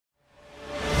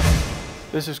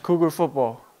This is Cougar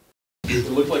football.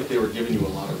 It looked like they were giving you a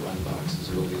lot of run boxes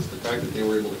early. Is the fact that they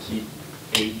were able to keep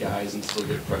 8 guys and still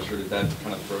get pressure, did that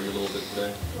kind of throw you a little bit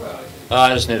today?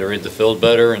 I just need to read the field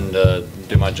better and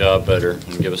do my job better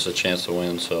and give us a chance to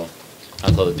win. So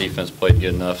I thought the defense played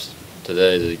good enough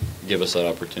today to give us that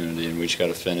opportunity, and we just got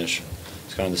to finish.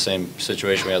 It's kind of the same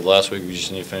situation we had last week. We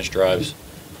just need to finish drives.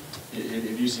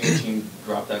 Have you seen a team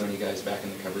drop that many guys back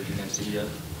in the coverage against you yet?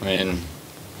 I mean,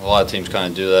 a lot of teams kind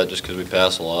of do that just because we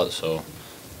pass a lot, so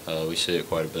we see it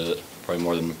quite a bit, probably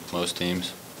more than most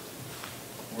teams.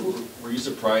 Were you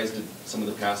surprised at some of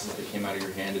the passes that came out of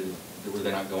your hand? Were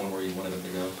they not going where you wanted them to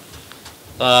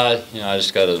go? You know, I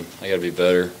gotta be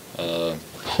better.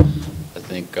 I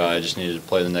think I just needed to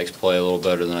play the next play a little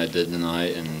better than I did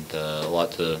tonight, and a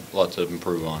lot to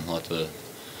improve on. Like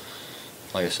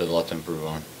I said, a lot to improve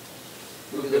on.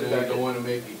 I don't want to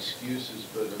make excuses,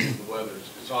 but I mean, the weather,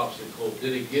 it's obviously cold.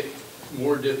 Did it get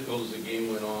more difficult as the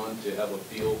game went on to have a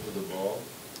feel for the ball?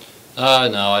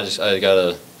 No, I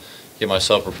gotta get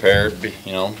myself prepared.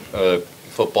 You know,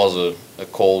 football's a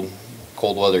cold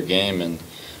weather game, and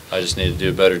I just need to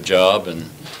do a better job, and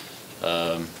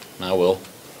I will.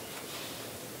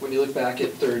 When you look back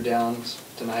at third downs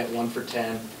tonight, 1 for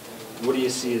 10, what do you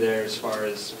see there as far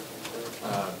as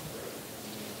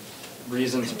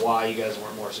reasons why you guys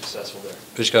weren't more successful there?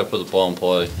 We just got to put the ball in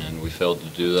play, and we failed to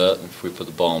do that. If we put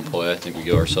the ball in play, I think we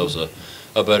give ourselves a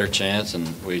better chance, and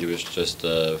we just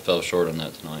fell short on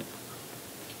that tonight.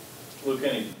 Luke,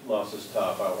 any loss is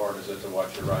tough. How hard is it to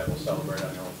watch your rival celebrate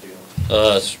on your own field?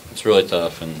 It's really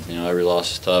tough, and you know, every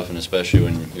loss is tough, and especially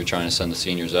when you're trying to send the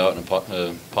seniors out in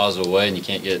a positive way and you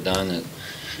can't get it done.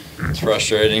 It's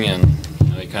frustrating, and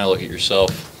you know, you kind of look at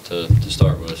yourself to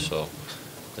start with. So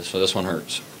this one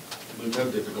hurts. Luke, how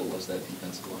difficult was that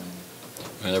defensive line?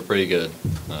 I mean, they're pretty good.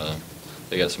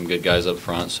 They got some good guys up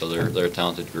front, so they're a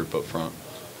talented group up front.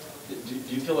 Do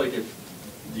you feel like if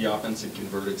the offense had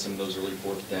converted some of those early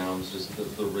 4th downs, just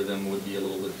the rhythm would be a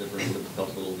little bit different, would have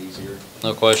felt a little easier?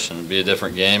 No question. It'd be a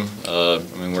different game. I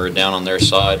mean, we were down on their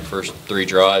side first 3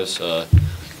 drives.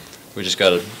 We just got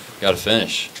to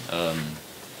finish.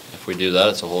 If we do that,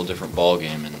 it's a whole different ball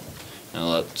game, and you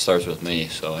know, that starts with me.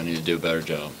 So I need to do a better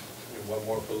job. And one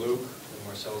more for Luke and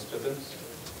Marcellus Pippins.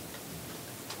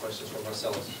 Questions for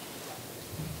Marcellus?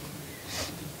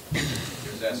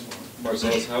 Here's S one.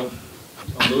 Marcellus, how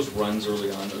on those runs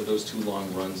early on, or those 2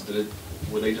 long runs,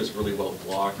 were they just really well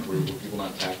blocked? Were people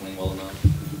not tackling well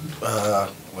enough?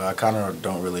 Well, I kind of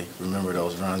don't really remember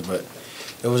those runs, but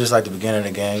it was just like the beginning of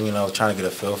the game, you know, trying to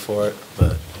get a feel for it.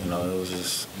 But, you know, it was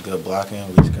just good blocking.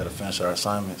 We just got to finish our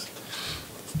assignments.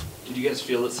 Did you guys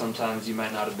feel that sometimes you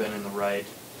might not have been in the right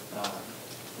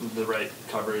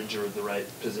coverage or the right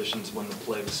positions when the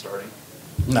play was starting?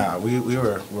 Nah, we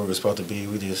were where we were supposed to be.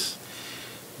 We just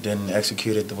didn't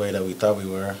execute it the way that we thought we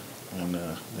were, and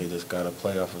they just got a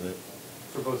play off of it.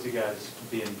 For both you guys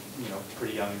being, you know,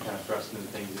 pretty young and kind of thrusting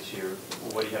into things this year,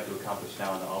 what do you have to accomplish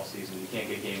now in the off season? You can't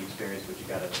get game experience, but you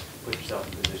got to put yourself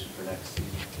in position for next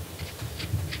season.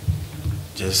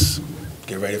 Just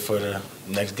get ready for the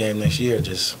next game next year.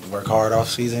 Just work hard off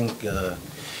season,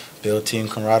 build team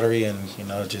camaraderie, and you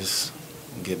know, just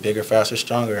get bigger, faster,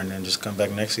 stronger, and then just come back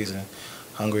next season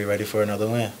hungry, ready for another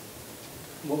win.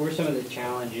 What were some of the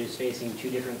challenges facing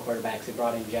 2 different quarterbacks? They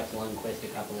brought in Jeff Lundquist a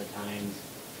couple of times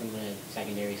from the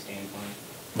secondary standpoint.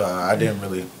 But I didn't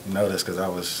really notice because I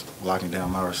was locking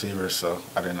down my receivers, so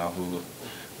I didn't know who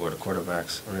were the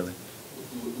quarterbacks, really.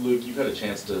 Luke, you've had a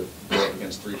chance to go up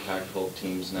against 3 Pac-12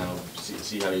 teams now,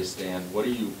 see how you stand. What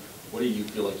do you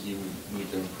feel like you need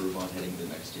to improve on heading to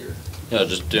next year? Yeah,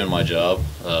 just doing my job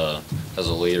as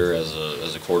a leader, as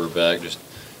a quarterback, just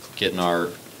getting our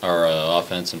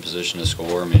offense in position to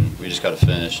score. I mean, we just got to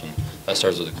finish, and that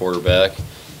starts with the quarterback.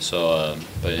 So,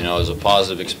 but you know, it was a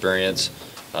positive experience.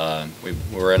 We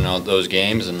were in those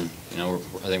games, and you know,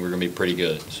 I think we're going to be pretty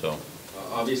good. So.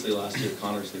 Obviously, last year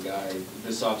Connor's the guy.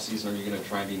 This offseason, are you going to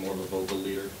try and be more of a vocal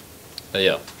leader?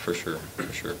 Yeah, for sure,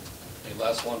 for sure. Hey,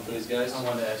 last one for these guys. I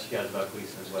wanted to ask you guys about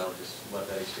Gleason as well, just what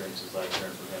that experience was like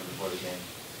learning from him before the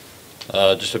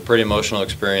game. Just a pretty emotional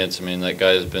experience. I mean, that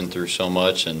guy has been through so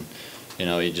much, and you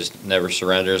know, he just never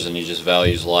surrenders, and he just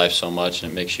values life so much,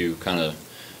 and it makes you kind of,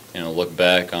 you know, look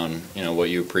back on, you know, what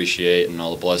you appreciate and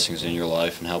all the blessings in your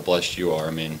life and how blessed you are.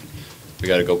 I mean, we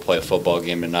got to go play a football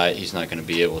game tonight. He's not going to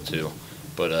be able to,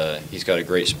 but he's got a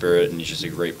great spirit, and he's just a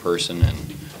great person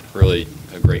and really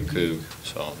a great Coug.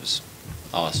 So it's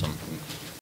awesome.